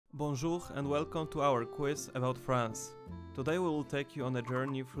Bonjour and welcome to our quiz about France. Today we will take you on a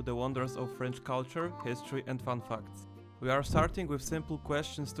journey through the wonders of French culture, history and fun facts. We are starting with simple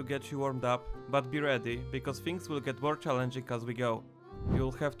questions to get you warmed up, but be ready, because things will get more challenging as we go. You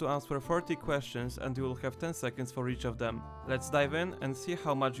will have to answer 40 questions and you will have 10 seconds for each of them. Let's dive in and see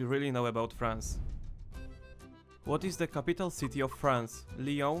how much you really know about France. What is the capital city of France?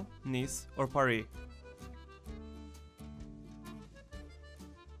 Lyon, Nice or Paris?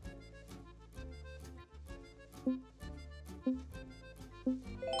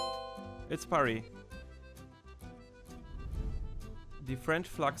 It's Paris. The French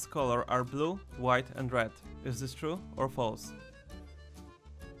flag's color are blue, white and red. Is this true or false?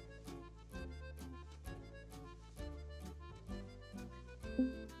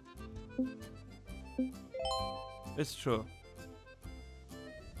 It's true.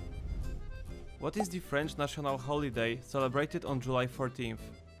 What is the French national holiday celebrated on July 14th?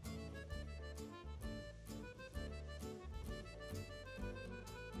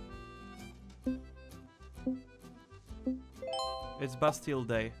 It's Bastille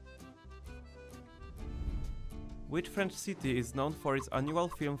Day. Which French city is known for its annual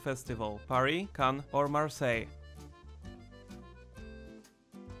film festival? Paris, Cannes or Marseille?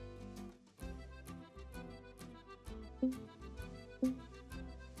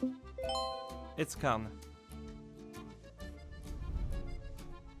 It's Cannes.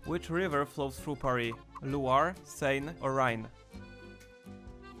 Which river flows through Paris? Loire, Seine or Rhine?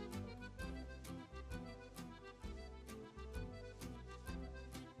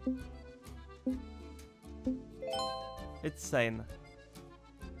 It's Seine.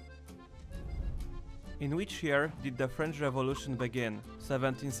 In which year did the French Revolution begin?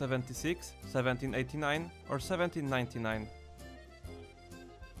 1776, 1789 or 1799?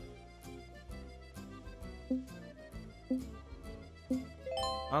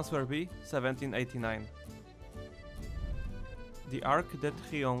 Answer B, 1789. The Arc de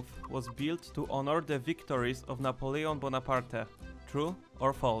Triomphe was built to honor the victories of Napoleon Bonaparte. True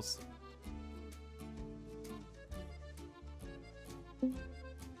or false?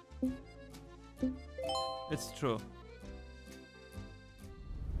 It's true.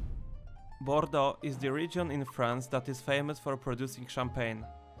 Bordeaux is the region in France that is famous for producing champagne.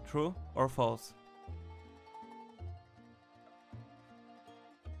 True or false?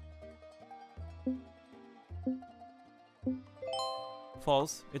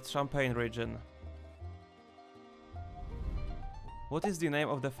 False, it's Champagne region. What is the name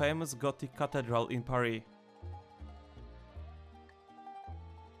of the famous Gothic cathedral in Paris?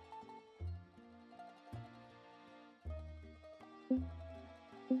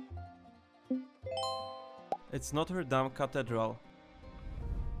 It's Notre Dame Cathedral.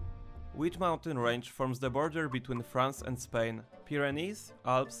 Which mountain range forms the border between France and Spain? Pyrenees,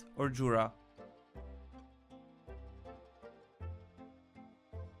 Alps or Jura?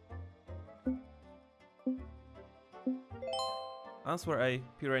 Answer A,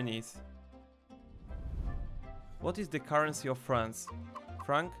 Pyrenees. What is the currency of France?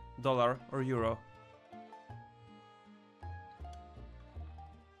 Franc, dollar or euro?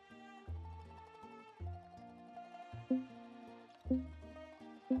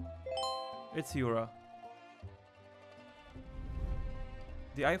 It's euro.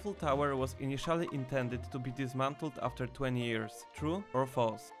 The Eiffel Tower was initially intended to be dismantled after 20 years. True or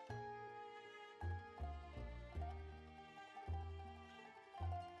false?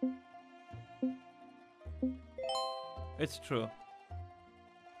 It's true.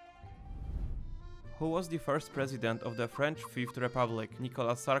 Who was the first president of the French Fifth Republic?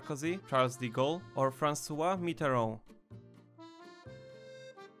 Nicolas Sarkozy, Charles de Gaulle or François Mitterrand?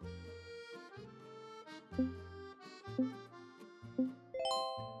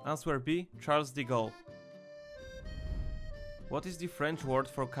 Answer B, Charles de Gaulle. What is the French word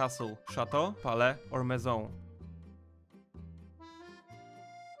for castle? Château, palais or maison?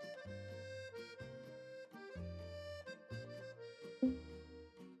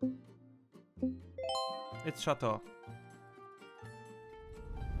 It's château.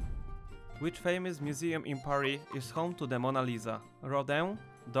 Which famous museum in Paris is home to the Mona Lisa? Rodin,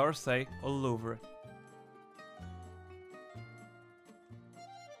 d'Orsay or Louvre?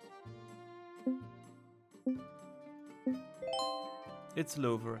 It's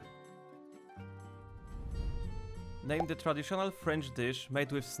Louvre. Name the traditional French dish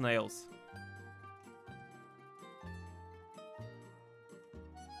made with snails.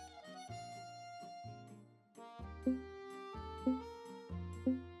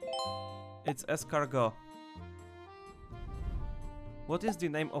 It's escargot. What is the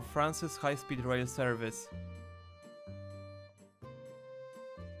name of France's high-speed rail service?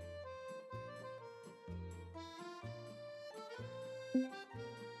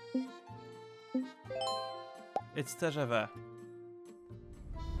 It's TGV.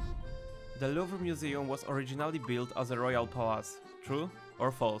 The Louvre Museum was originally built as a royal palace. True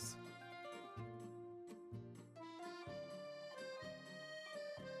or false?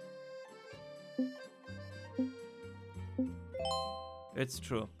 It's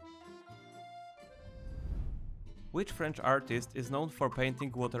true. Which French artist is known for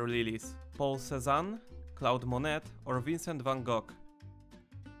painting water lilies? Paul Cézanne, Claude Monet, or Vincent van Gogh?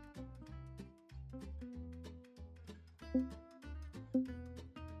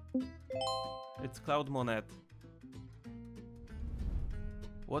 It's Claude Monet.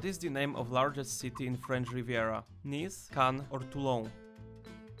 What is the name of largest city in French Riviera? Nice, Cannes, or Toulon?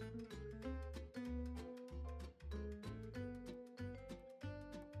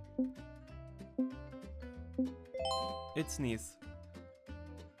 It's Nice.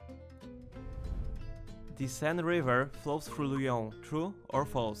 The Seine River flows through Lyon. True or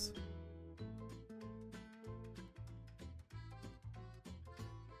false?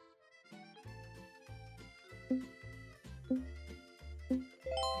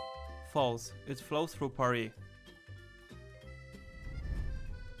 False. It flows through Paris.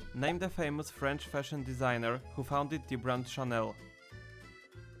 Name the famous French fashion designer who founded the brand Chanel.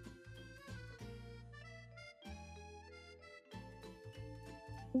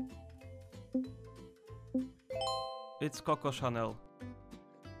 It's Coco Chanel.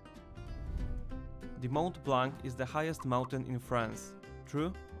 The Mont Blanc is the highest mountain in France.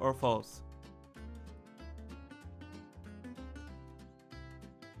 True or false?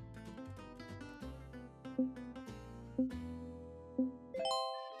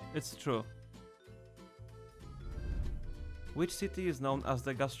 It's true. Which city is known as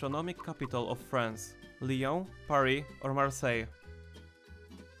the gastronomic capital of France? Lyon, Paris, or Marseille?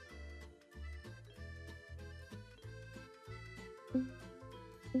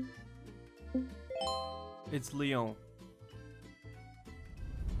 It's Lyon.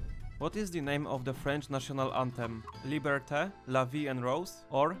 What is the name of the French national anthem? Liberté, La Vie en Rose,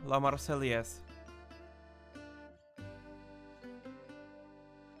 or La Marseillaise?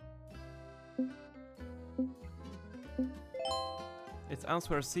 It's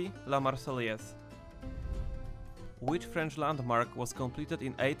answer C, La Marseillaise. Which French landmark was completed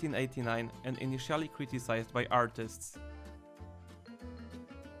in 1889 and initially criticized by artists?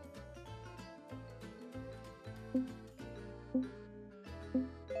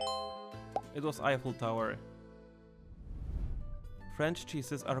 It was Eiffel Tower. French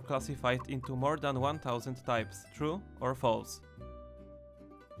cheeses are classified into more than 1000 types. True or false?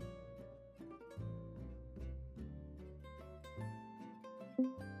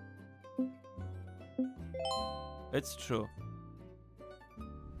 It's true.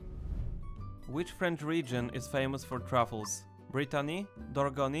 Which French region is famous for truffles? Brittany,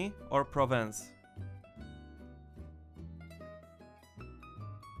 Dordogne, or Provence?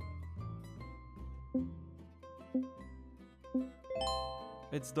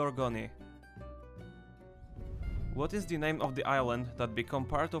 It's Dordogne. What is the name of the island that became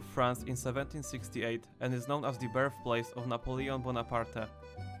part of France in 1768 and is known as the birthplace of Napoleon Bonaparte?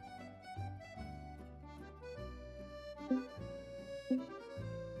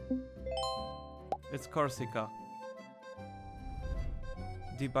 It's Corsica.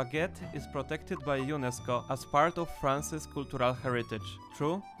 The baguette is protected by UNESCO as part of France's cultural heritage.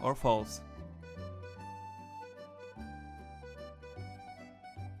 True or false?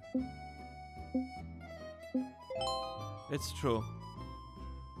 It's true.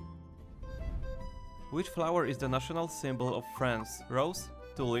 Which flower is the national symbol of France? Rose,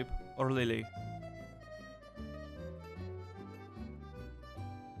 tulip, or lily?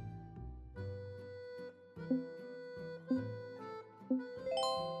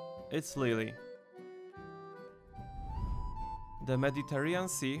 It's lily. The Mediterranean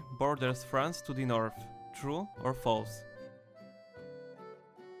Sea borders France to the north. True or false?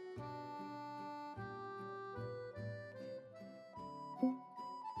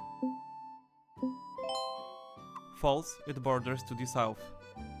 False, it borders to the south.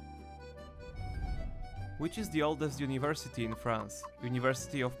 Which is the oldest university in France?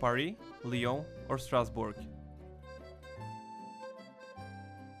 University of Paris, Lyon, or Strasbourg?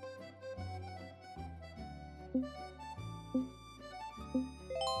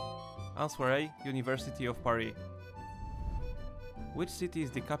 Answer A, University of Paris. Which city is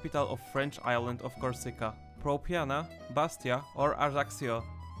the capital of French island of Corsica? Propiana, Bastia, or Ajaccio?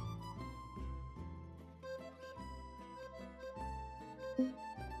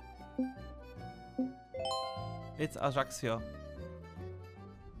 It's Ajaccio.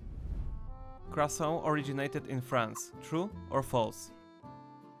 Croissant originated in France. True or false?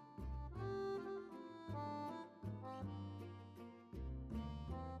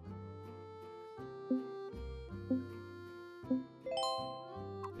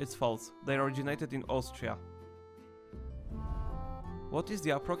 It's false. They originated in Austria. What is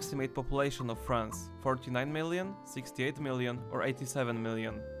the approximate population of France? 49 million, 68 million, or 87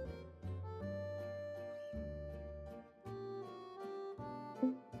 million?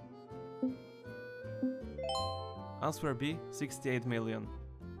 Answer B, 68 million.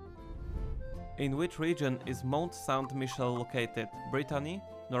 In which region is Mont Saint-Michel located? Brittany,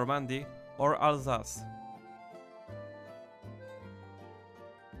 Normandy, or Alsace?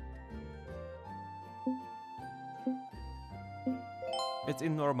 It's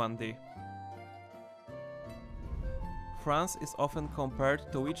in Normandy. France is often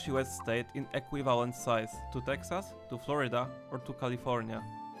compared to which US state in equivalent size? To Texas, to Florida, or to California?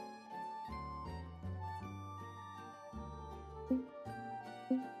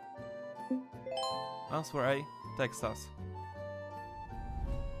 Answer A, Texas.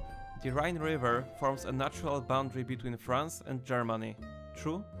 The Rhine River forms a natural boundary between France and Germany.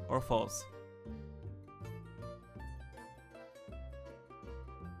 True or false?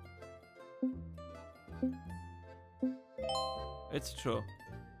 It's true.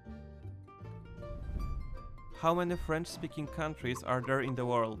 How many French-speaking countries are there in the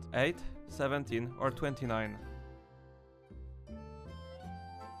world? 8, 17, or 29?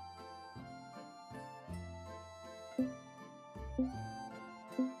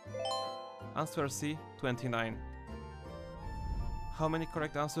 Answer C, 29. How many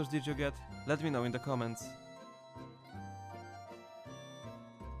correct answers did you get? Let me know in the comments.